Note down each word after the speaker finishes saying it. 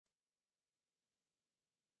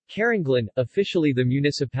Carranglan, officially the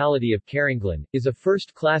municipality of Carranglan, is a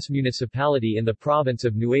first-class municipality in the province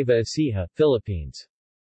of Nueva Ecija, Philippines.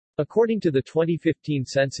 According to the 2015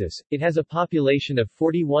 census, it has a population of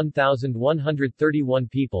 41,131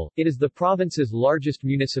 people. It is the province's largest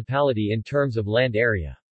municipality in terms of land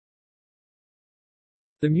area.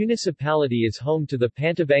 The municipality is home to the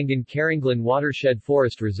Pantabangan-Carranglan Watershed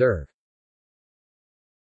Forest Reserve.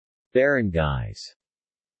 Barangays.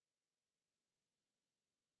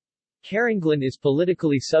 Carranglan is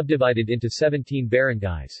politically subdivided into 17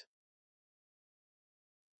 barangays.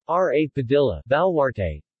 R.A. Padilla,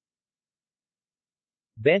 Baluarte,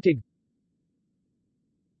 Bantag,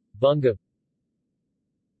 Bunga,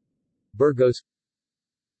 Burgos,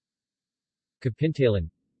 Kapintalan,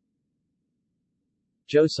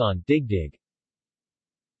 Joson, Digdig,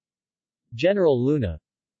 General Luna,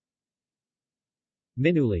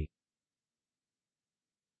 Minuli,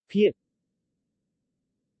 Piat,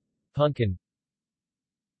 Puncan,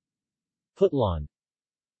 Putlan,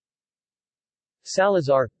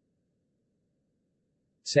 Salazar,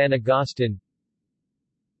 San Agustin,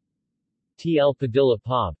 T.L. Padilla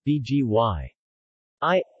Pab, BGY.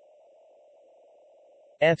 I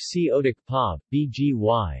F.C. Otic Pab,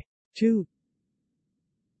 BGY. 2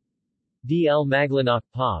 D.L. Maglanak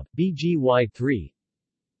Pab, BGY 3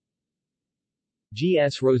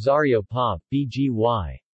 G.S. Rosario Pab,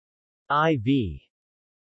 BGY. IV.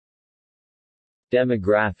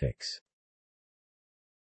 Demographics.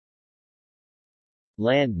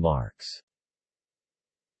 Landmarks.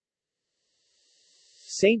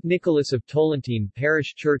 St. Nicholas of Tolentine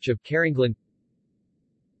Parish Church of Carranglan,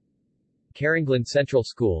 Carranglan Central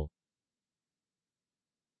School,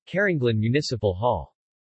 Carranglan Municipal Hall.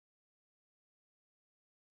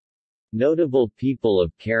 Notable people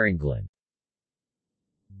of Carranglan.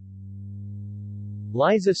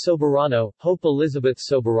 Liza Soberano, Hope Elizabeth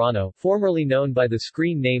Soberano, formerly known by the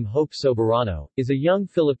screen name Hope Soberano, is a young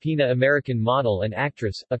Filipina-American model and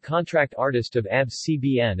actress, a contract artist of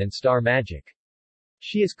ABS-CBN and Star Magic.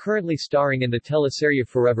 She is currently starring in the teleserye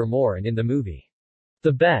Forevermore and in the movie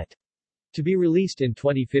The Bet, to be released in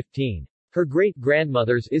 2015. Her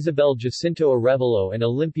great-grandmothers Isabel Jacinto Arevalo and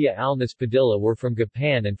Olympia Alnas Padilla were from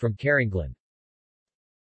Gapan and from Carranglan.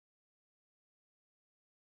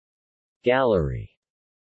 Gallery.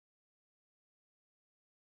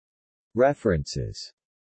 References.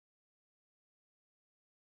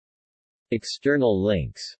 External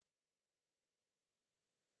links.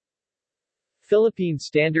 Philippine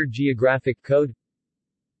Standard Geographic Code,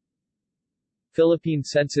 Philippine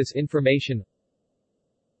Census Information,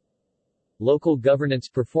 Local Governance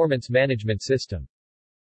Performance Management System.